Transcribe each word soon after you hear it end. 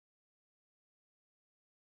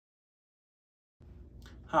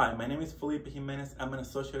Hi, my name is Felipe Jimenez. I'm an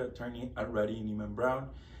associate attorney at Reddy Neiman Brown.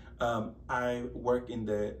 I work in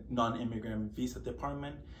the non-immigrant visa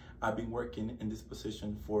department. I've been working in this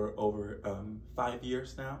position for over 5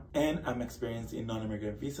 years now, and I'm experienced in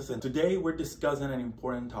non-immigrant visas. And today we're discussing an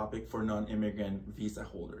important topic for non-immigrant visa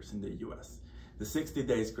holders in the US, the 60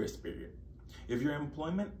 days grace period. If your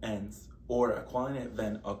employment ends or a qualifying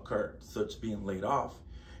event occurred, such being laid off,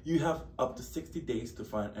 you have up to 60 days to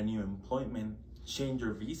find a new employment, change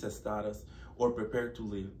your visa status, or prepare to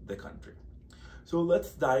leave the country. So let's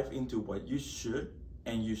dive into what you should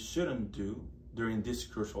and you shouldn't do during this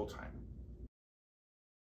crucial time.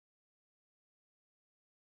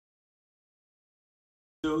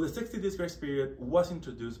 So the 60 days grace period was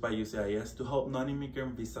introduced by USCIS to help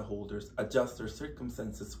non-immigrant visa holders adjust their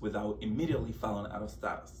circumstances without immediately falling out of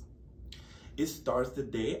status. It starts the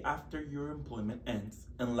day after your employment ends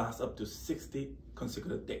and lasts up to 60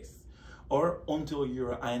 consecutive days, or until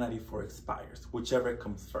your I-94 expires, whichever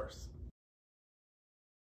comes first.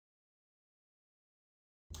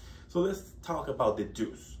 So let's talk about the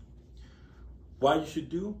do's. What you should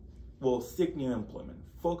do? Well, seek new employment.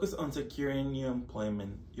 Focus on securing new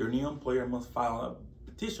employment. Your new employer must file a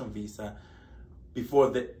petition visa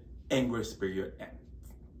before the grace period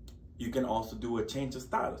ends. You can also do a change of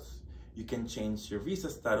status. You can change your visa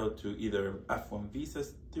status to either F1 visa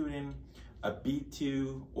student, a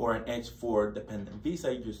B2, or an H4 dependent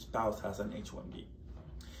visa if your spouse has an H1B.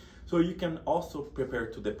 So you can also prepare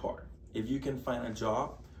to depart. If you can find a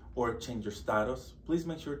job or change your status, please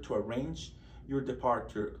make sure to arrange your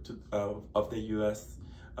departure of the US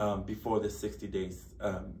before the 60 days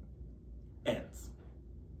ends.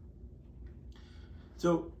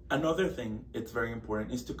 So another thing, it's very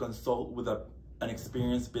important, is to consult with an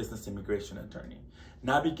experienced business immigration attorney.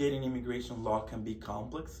 Navigating immigration law can be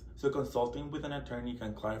complex, so consulting with an attorney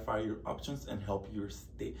can clarify your options and help you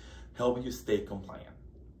stay compliant.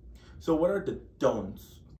 So what are the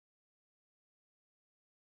don'ts?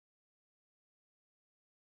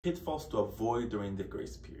 Pitfalls to avoid during the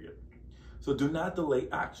grace period. So do not delay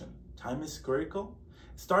action. Time is critical.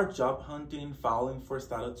 Start job hunting, filing for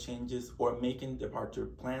status changes, or making departure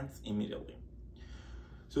plans immediately.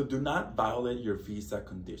 So do not violate your visa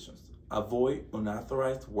conditions. Avoid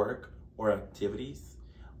unauthorized work or activities.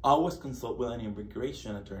 Always consult with an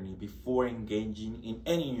immigration attorney before engaging in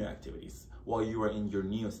any new activities while you are in your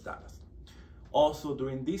new status. Also,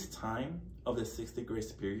 during this time of the 60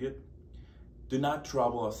 grace period, do not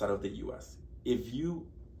travel outside of the US. If you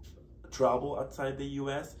travel outside the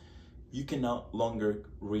US, you can no longer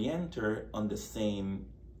re-enter on the same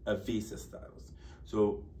visa status.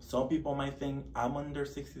 So some people might think, I'm under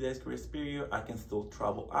 60 days grace period, I can still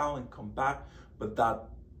travel out and come back, but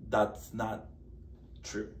that's not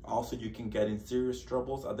true. Also, you can get in serious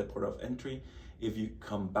troubles at the port of entry if you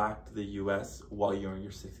come back to the US while you're in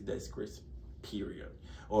your 60 days grace period,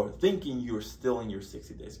 or thinking you're still in your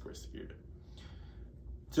 60 days grace period.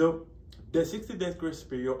 So the 60 days grace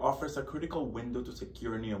period offers a critical window to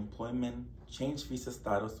secure new employment, change visa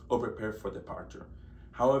status, or prepare for departure.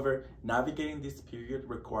 However, navigating this period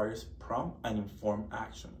requires prompt and informed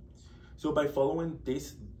action. So by following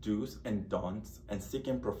these do's and don'ts and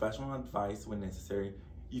seeking professional advice when necessary,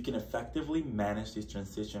 you can effectively manage this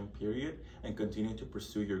transition period and continue to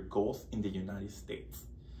pursue your goals in the United States.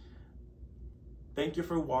 Thank you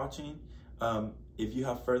for watching. If you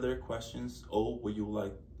have further questions or would you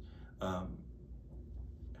like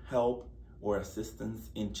help or assistance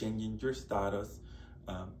in changing your status,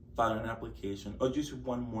 file an application, or just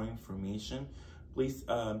want more information, please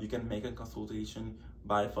you can make a consultation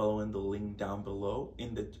by following the link down below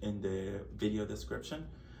in the video description,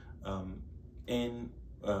 and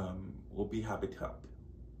we'll be happy to help.